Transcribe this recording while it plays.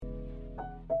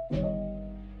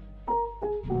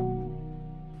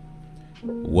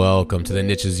Welcome to The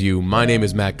Niche Is You. My name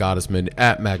is Matt Gottesman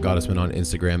at Matt Gottesman on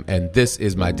Instagram, and this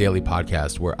is my daily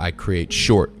podcast where I create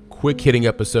short, quick-hitting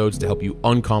episodes to help you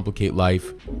uncomplicate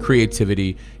life,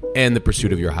 creativity, and the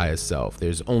pursuit of your highest self.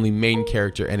 There's only main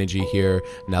character energy here.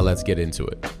 Now let's get into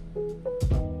it.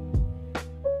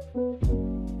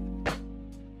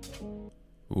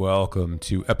 Welcome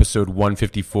to episode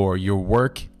 154. Your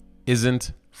work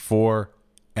isn't for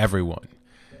everyone.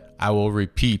 I will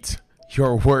repeat,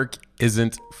 your work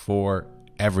isn't for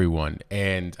everyone.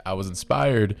 And I was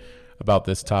inspired about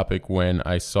this topic when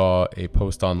I saw a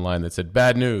post online that said,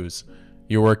 bad news,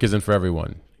 your work isn't for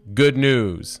everyone. Good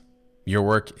news, your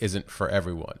work isn't for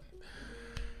everyone.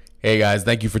 Hey guys,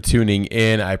 thank you for tuning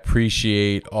in. I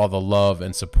appreciate all the love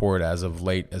and support as of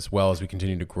late, as well as we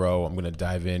continue to grow. I'm going to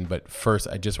dive in. But first,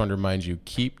 I just want to remind you,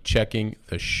 keep checking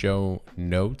the show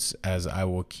notes as I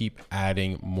will keep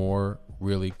adding more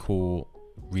really cool,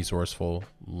 resourceful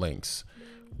links,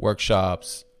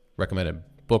 workshops, recommended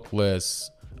book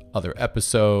lists, other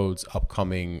episodes,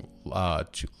 upcoming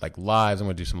like lives. I'm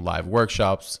going to do some live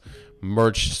workshops,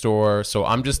 merch store. So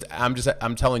I'm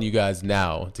telling you guys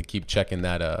now to keep checking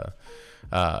that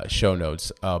show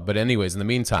notes. But anyways, in the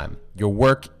meantime, your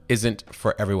work isn't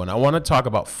for everyone. I want to talk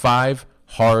about 5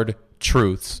 hard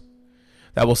truths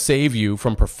that will save you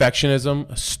from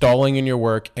perfectionism, stalling in your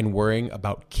work, and worrying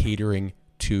about catering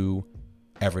to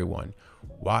everyone.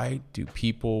 Why do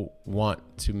people want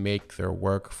to make their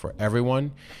work for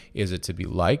everyone? Is it to be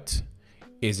liked?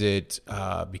 Is it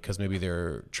because maybe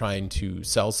they're trying to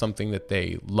sell something that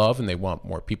they love and they want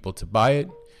more people to buy it?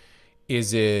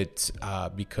 Is it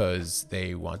because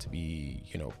they want to be,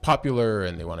 popular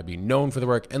and they want to be known for the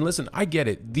work? And listen, I get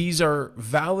it. These are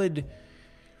valid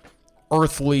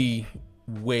earthly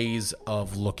ways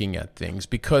of looking at things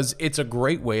because it's a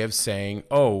great way of saying,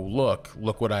 oh,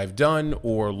 look what I've done,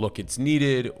 or look, it's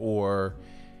needed, or,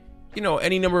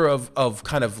 any number of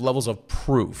kind of levels of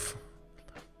proof.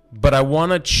 But I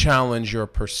want to challenge your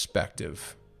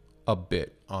perspective a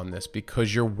bit on this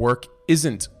because your work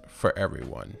isn't for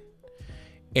everyone.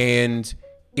 And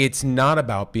it's not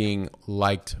about being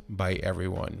liked by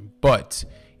everyone. But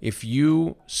if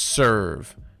you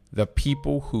serve the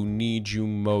people who need you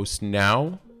most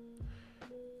now,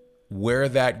 where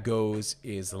that goes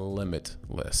is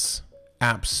limitless.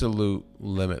 Absolute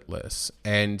limitless.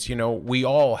 And, we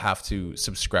all have to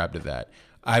subscribe to that.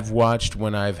 I've watched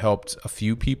when I've helped a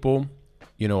few people,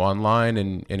 online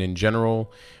and in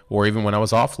general, or even when I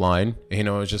was offline, it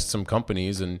was just some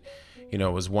companies and, it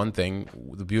was one thing.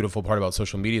 The beautiful part about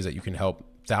social media is that you can help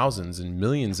thousands and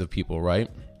millions of people, right?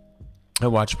 I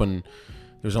watched when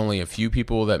there's only a few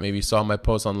people that maybe saw my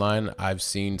post online. I've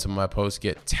seen some of my posts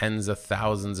get tens of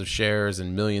thousands of shares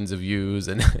and millions of views.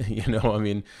 And,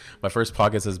 my first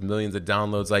podcast has millions of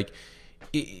downloads. Like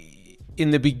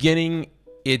in the beginning,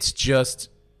 it's just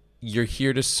you're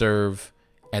here to serve,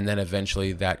 and then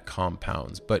eventually that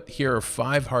compounds. But here are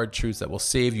 5 hard truths that will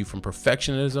save you from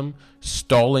perfectionism,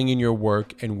 stalling in your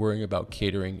work, and worrying about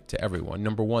catering to everyone.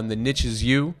 Number 1, the niche is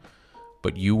you,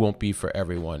 but you won't be for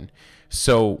everyone.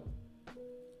 So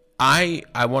I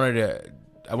wanted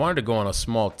to go on a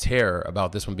small tear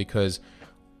about this one because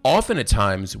often at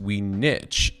times we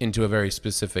niche into a very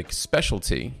specific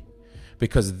specialty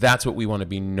because that's what we want to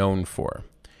be known for.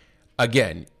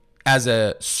 Again, as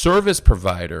a service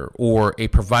provider or a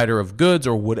provider of goods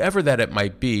or whatever that it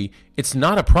might be, it's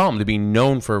not a problem to be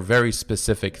known for very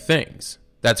specific things.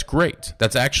 That's great.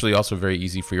 That's actually also very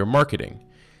easy for your marketing.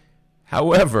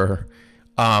 However,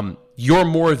 you're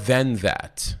more than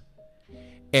that.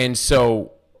 And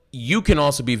so you can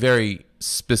also be very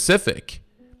specific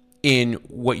in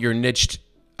what your niched,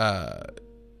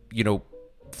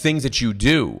 things that you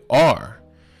do are.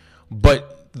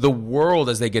 But the world,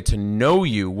 as they get to know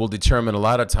you, will determine a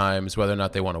lot of times whether or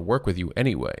not they want to work with you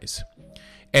anyways.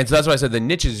 And so that's why I said the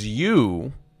niche is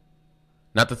you,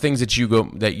 not the things that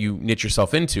you niche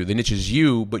yourself into. The niche is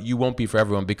you, but you won't be for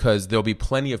everyone because there'll be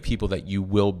plenty of people that you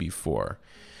will be for.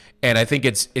 And I think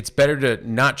it's better to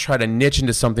not try to niche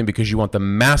into something because you want the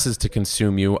masses to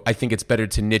consume you. I think it's better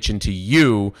to niche into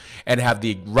you and have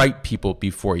the right people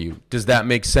before you. Does that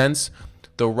make sense?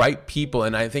 The right people.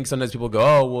 And I think sometimes people go,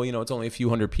 oh, well, it's only a few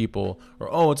hundred people,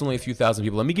 or, oh, it's only a few thousand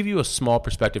people. Let me give you a small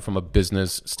perspective from a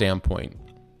business standpoint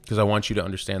because I want you to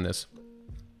understand this.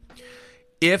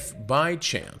 If by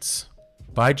chance,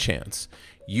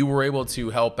 you were able to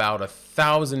help out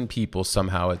 1,000 people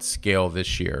somehow at scale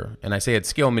this year, and I say at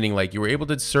scale meaning like you were able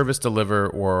to service deliver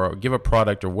or give a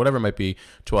product or whatever it might be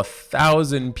to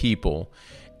 1,000 people,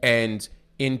 and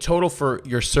in total for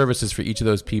your services for each of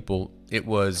those people, it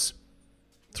was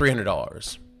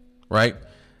 $300, right?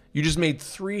 You just made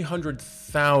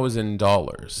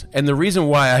 $300,000. And the reason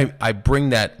why I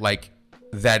bring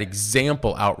that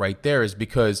example out right there is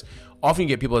because often you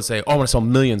get people that say, oh, I want to sell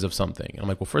millions of something. And I'm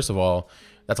like, well, first of all,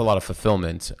 that's a lot of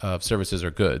fulfillment of services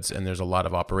or goods. And there's a lot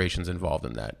of operations involved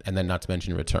in that. And then not to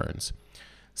mention returns.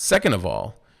 Second of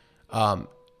all,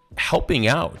 helping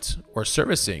out or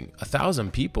servicing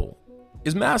 1,000 people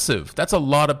is massive. That's a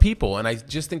lot of people. And I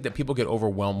just think that people get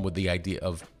overwhelmed with the idea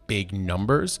of big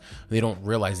numbers. They don't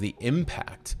realize the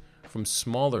impact from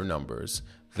smaller numbers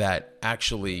that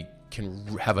actually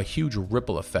can have a huge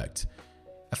ripple effect,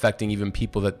 affecting even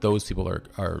people that those people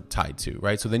are tied to,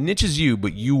 right? So the niche is you,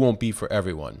 but you won't be for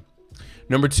everyone.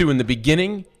 Number 2, in the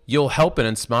beginning, you'll help and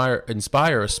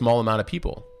inspire a small amount of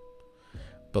people.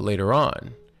 But later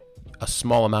on, a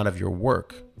small amount of your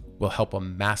work will help a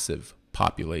massive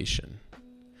population.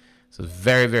 So it's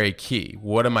very, very key.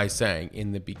 What am I saying?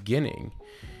 In the beginning,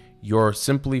 you're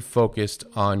simply focused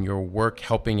on your work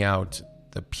helping out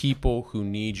the people who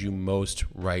need you most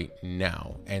right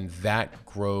now. And that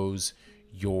grows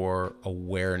your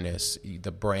awareness,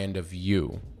 the brand of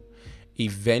you.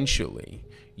 Eventually,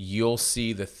 you'll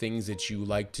see the things that you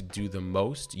like to do the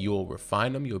most. You'll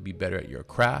refine them. You'll be better at your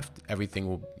craft. Everything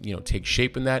will, take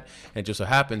shape in that. And it just so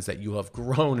happens that you have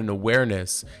grown in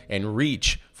awareness and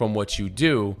reach from what you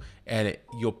do. And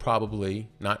you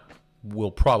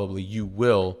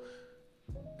will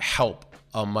help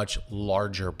a much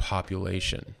larger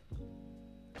population.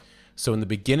 So in the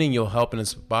beginning, you'll help and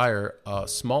inspire a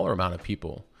smaller amount of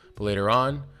people. But later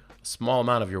on, a small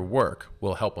amount of your work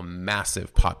will help a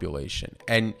massive population.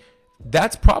 And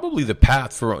that's probably the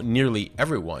path for nearly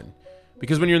everyone.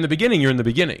 Because when you're in the beginning, you're in the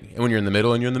beginning. And when you're in the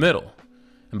middle, you're in the middle.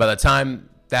 And by the time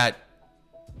that,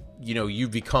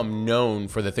 you've become known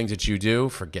for the things that you do,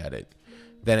 forget it.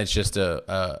 Then it's just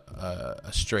a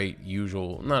straight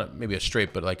usual, not maybe a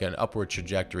straight, but like an upward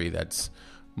trajectory that's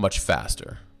much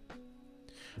faster.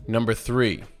 Number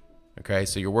 3, okay,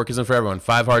 so your work isn't for everyone.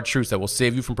 5 hard truths that will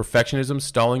save you from perfectionism,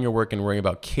 stalling your work, and worrying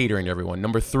about catering to everyone.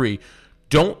 Number 3,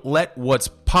 don't let what's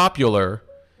popular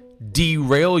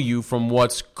derail you from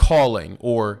what's calling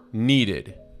or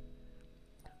needed.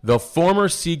 The former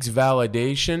seeks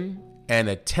validation and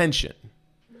attention.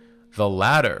 The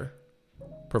latter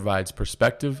provides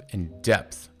perspective and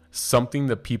depth, something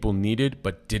that people needed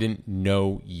but didn't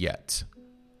know yet.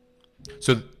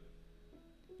 So,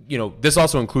 this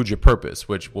also includes your purpose,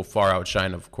 which will far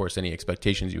outshine, of course, any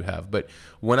expectations you have. But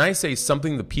when I say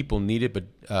something that people needed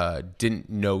but didn't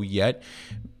know yet,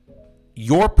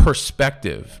 your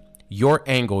perspective, your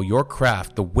angle, your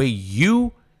craft, the way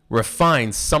you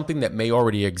refine something that may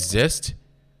already exist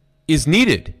is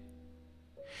needed.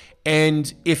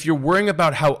 And if you're worrying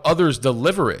about how others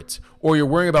deliver it, or you're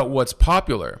worrying about what's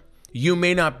popular, you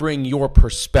may not bring your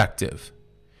perspective.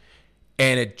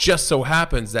 And it just so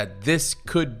happens that this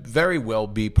could very well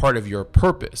be part of your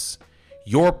purpose.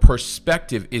 Your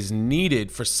perspective is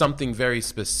needed for something very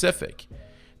specific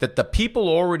that the people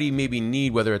already maybe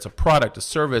need, whether it's a product, a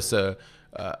service,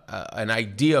 an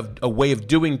idea of a way of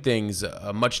doing things,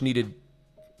 a much needed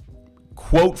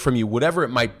quote from you, whatever it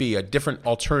might be, a different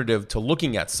alternative to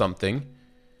looking at something,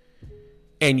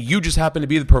 and you just happen to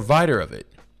be the provider of it.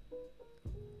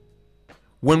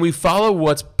 When we follow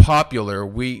what's popular,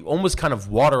 we almost kind of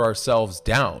water ourselves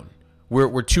down.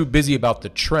 We're too busy about the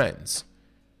trends.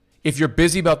 If you're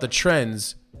busy about the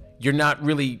trends, you're not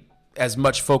really as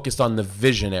much focused on the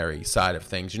visionary side of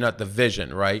things. You're not the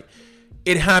vision, right?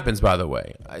 It happens, by the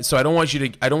way. So I don't want you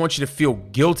to feel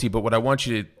guilty, but what I want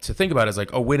you to think about is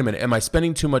like, oh, wait a minute, am I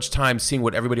spending too much time seeing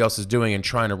what everybody else is doing and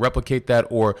trying to replicate that?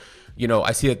 Or,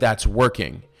 I see that that's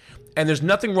working. And there's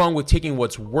nothing wrong with taking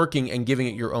what's working and giving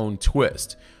it your own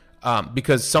twist.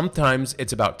 Because sometimes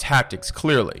it's about tactics,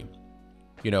 clearly.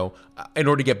 In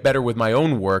order to get better with my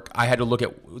own work, I had to look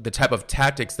at the type of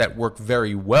tactics that work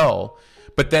very well,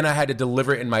 but then I had to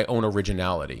deliver it in my own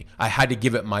originality. I had to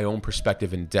give it my own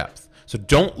perspective and depth. So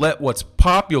don't let what's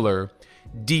popular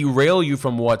derail you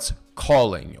from what's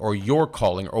calling or your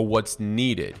calling or what's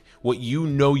needed, what you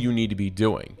need to be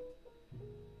doing.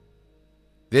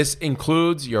 This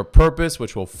includes your purpose,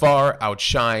 which will far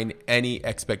outshine any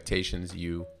expectations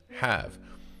you have.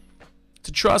 It's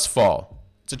a trust fall.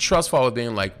 It's a trust fall of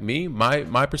being like me,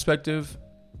 my perspective,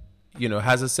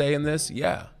 has a say in this.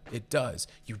 Yeah, it does.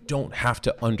 You don't have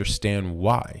to understand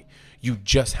why. You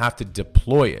just have to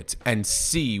deploy it and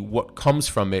see what comes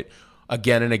from it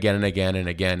again and again and again and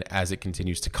again as it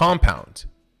continues to compound.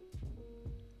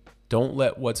 Don't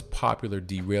let what's popular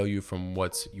derail you from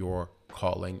what's your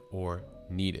calling or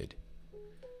needed.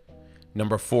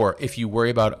 Number 4, if you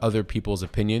worry about other people's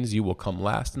opinions, you will come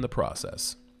last in the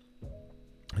process.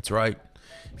 That's right.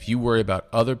 If you worry about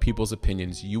other people's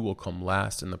opinions, you will come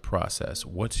last in the process.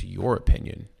 What's your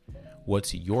opinion?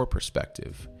 What's your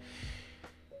perspective?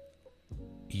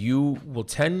 You will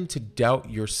tend to doubt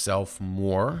yourself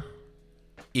more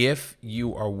if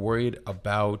you are worried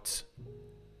about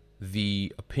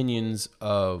the opinions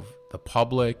of the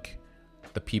public,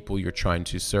 the people you're trying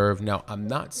to serve. Now, I'm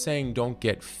not saying don't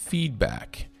get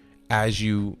feedback as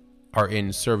you are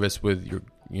in service with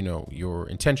your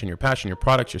intention, your passion, your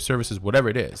products, your services, whatever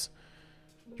it is,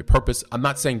 your purpose. I'm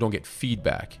not saying don't get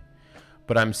feedback,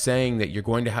 but I'm saying that you're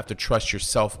going to have to trust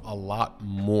yourself a lot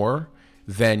more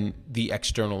than the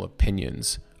external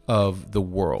opinions of the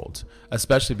world,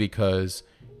 especially because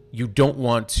you don't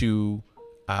want to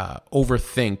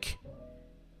overthink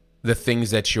the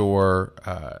things that you're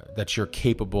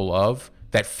capable of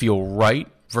that feel right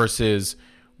versus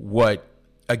what,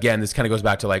 again, this kind of goes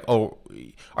back to like, oh,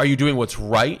 are you doing what's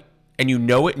right? And you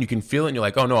know it and you can feel it and you're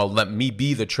like, oh no, let me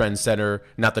be the trendsetter,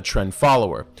 not the trend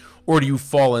follower. Or do you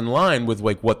fall in line with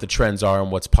like what the trends are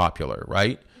and what's popular,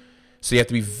 right? So you have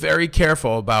to be very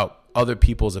careful about other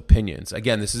people's opinions.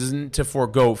 Again, this isn't to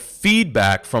forego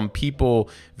feedback from people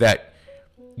that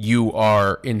you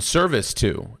are in service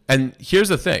to. And here's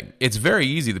the thing. It's very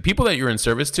easy. The people that you're in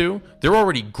service to, they're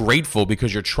already grateful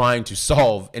because you're trying to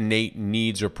solve innate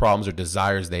needs or problems or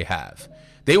desires they have.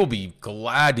 They will be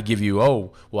glad to give you,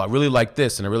 oh, well, I really like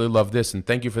this and I really love this and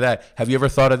thank you for that. Have you ever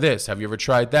thought of this? Have you ever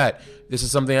tried that? This is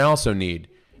something I also need.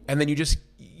 And then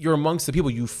you're amongst the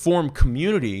people. You form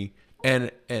community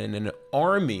and an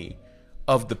army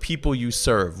of the people you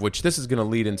serve, which this is going to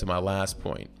lead into my last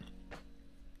point.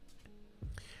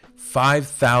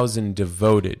 5,000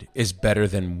 devoted is better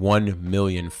than 1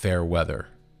 million fair weather.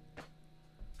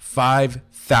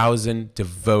 5,000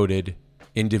 devoted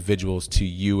individuals to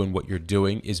you and what you're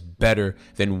doing is better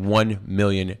than 1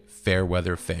 million fair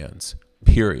weather fans,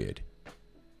 period.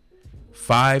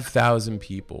 5,000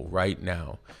 people right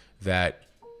now that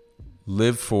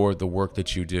live for the work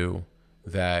that you do,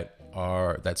 that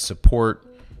support,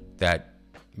 that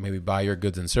maybe buy your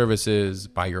goods and services,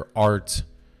 buy your art,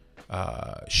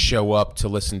 show up to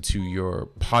listen to your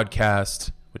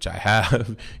podcast, which I have.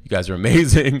 You guys are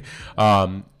amazing.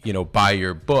 Buy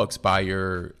your books, buy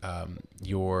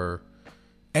your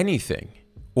anything,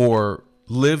 or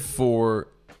live for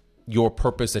your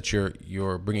purpose that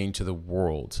you're bringing to the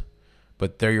world.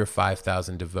 But they're your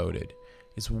 5,000 devoted.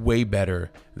 It's way better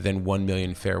than 1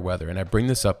 million fair weather. And I bring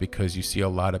this up because you see a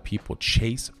lot of people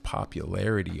chase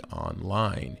popularity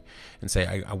online and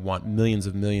say, I want millions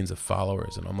of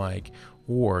followers. And I'm like,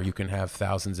 or you can have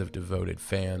thousands of devoted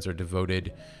fans or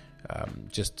devoted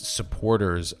just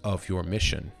supporters of your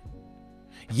mission.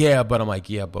 Yeah, but I'm like,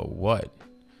 yeah, but what?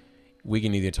 We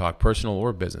can either talk personal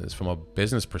or business. From a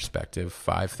business perspective,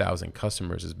 5,000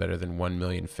 customers is better than 1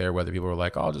 million fair weather. People are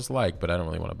like, oh, I'll just but I don't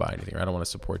really want to buy anything. Or I don't want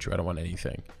to support you. I don't want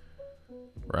anything.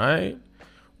 Right?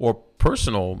 Or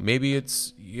personal, maybe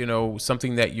it's,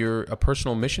 something that you're a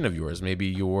personal mission of yours. Maybe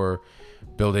you're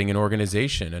building an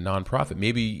organization, a nonprofit.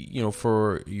 Maybe,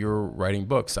 for your writing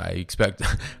books. I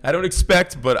don't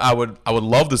expect, but I would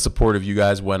love the support of you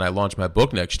guys when I launch my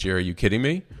book next year. Are you kidding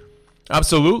me?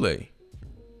 Absolutely.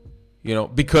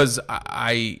 Because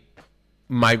it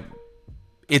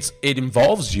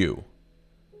involves you,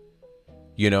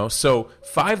 so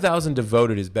 5,000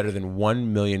 devoted is better than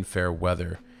 1 million fair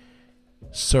weather.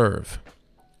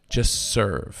 Just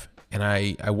serve. And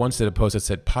I once did a post that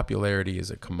said popularity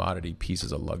is a commodity, peace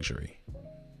is a luxury.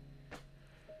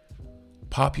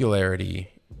 Popularity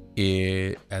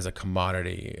as a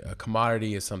commodity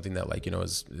is something that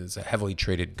is a heavily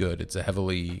traded good. It's a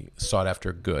heavily sought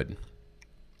after good.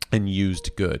 And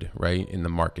used good, right, in the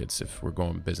markets if we're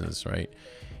going business, right?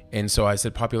 And so I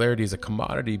said popularity is a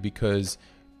commodity because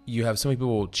you have so many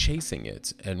people chasing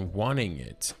it and wanting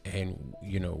it, and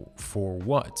for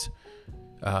what?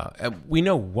 And we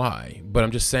know why, but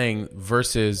I'm just saying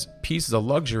versus peace is a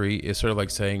luxury is sort of like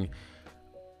saying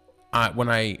when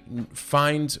I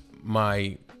find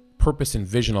my purpose and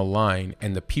vision align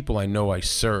and the people I know I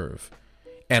serve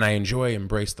and I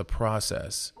embrace the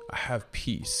process, I have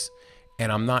peace.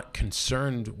 And I'm not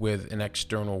concerned with an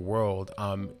external world.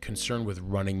 I'm concerned with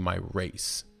running my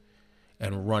race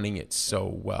and running it so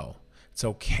well. It's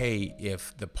okay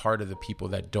if the part of the people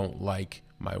that don't like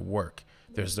my work,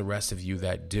 there's the rest of you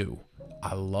that do.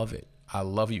 I love it. I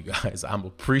love you guys. I'm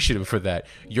appreciative for that.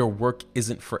 Your work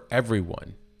isn't for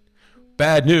everyone.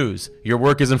 Bad news, your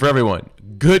work isn't for everyone.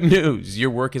 Good news,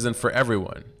 your work isn't for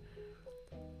everyone.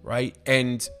 Right?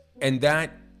 And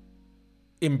that,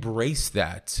 embrace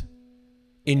that.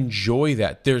 Enjoy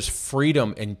that. There's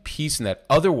freedom and peace in that.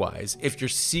 Otherwise, if you're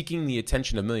seeking the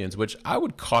attention of millions, which I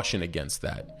would caution against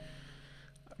that,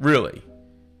 really,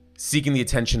 seeking the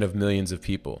attention of millions of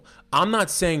people. I'm not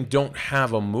saying don't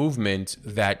have a movement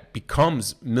that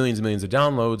becomes millions and millions of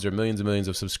downloads or millions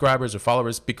of subscribers or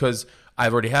followers, because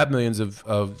I've already had millions of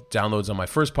downloads on my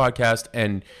first podcast.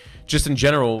 And just in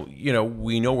general,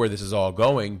 we know where this is all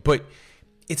going, but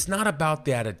it's not about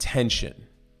that attention.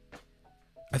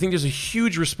 I think there's a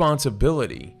huge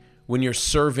responsibility when you're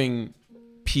serving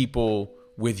people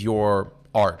with your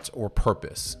art or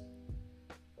purpose.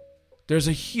 There's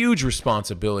a huge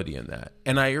responsibility in that.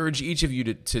 And I urge each of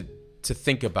you to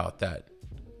think about that,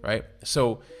 right?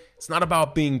 So it's not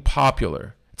about being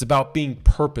popular. It's about being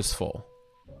purposeful.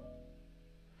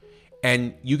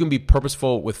 And you can be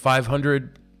purposeful with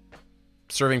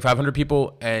serving 500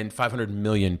 people and 500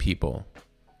 million people.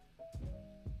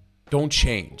 Don't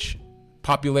change.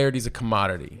 Popularity is a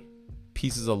commodity.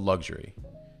 Peace is a luxury.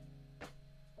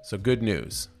 So good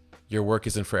news. Your work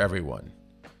isn't for everyone,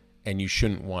 and you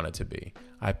shouldn't want it to be.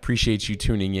 I appreciate you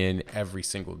tuning in every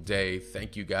single day.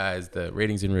 Thank you guys. The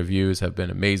ratings and reviews have been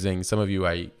amazing. Some of you,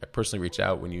 I personally reach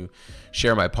out when you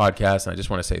share my podcast, and I just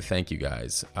want to say thank you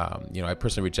guys. I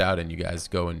personally reach out and you guys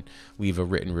go and leave a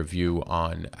written review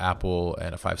on Apple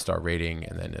and a 5-star rating,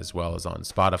 and then as well as on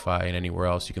Spotify and anywhere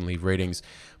else you can leave ratings.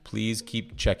 Please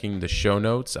keep checking the show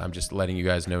notes. I'm just letting you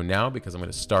guys know now because I'm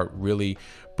going to start really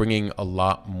bringing a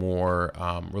lot more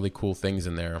really cool things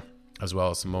in there, as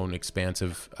well as some own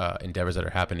expansive endeavors that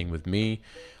are happening with me.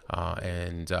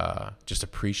 And just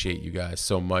appreciate you guys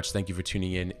so much. Thank you for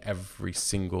tuning in every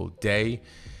single day.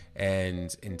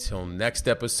 And until next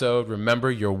episode,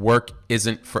 remember, your work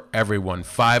isn't for everyone.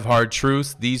 5 hard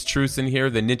truths. These truths in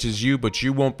here, the niche is you, but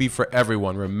you won't be for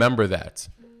everyone. Remember that.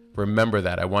 Remember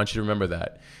that. I want you to remember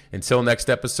that. Until next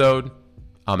episode,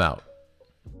 I'm out.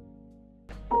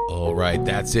 All right,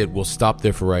 that's it. We'll stop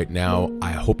there for right now.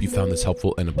 I hope you found this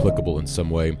helpful and applicable in some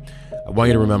way. I want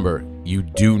you to remember, you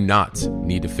do not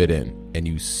need to fit in, and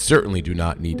you certainly do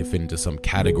not need to fit into some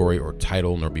category or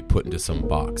title nor be put into some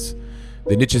box.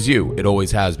 The niche is you. It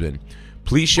always has been.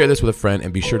 Please share this with a friend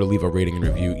and be sure to leave a rating and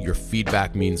review. Your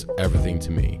feedback means everything to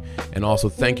me. And also,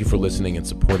 thank you for listening and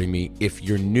supporting me. If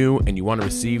you're new and you want to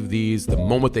receive these the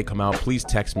moment they come out, please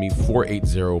text me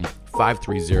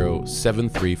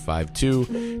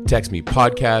 480-530-7352. Text me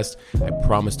podcast. I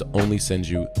promise to only send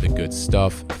you the good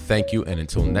stuff. Thank you. And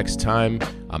until next time,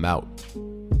 I'm out.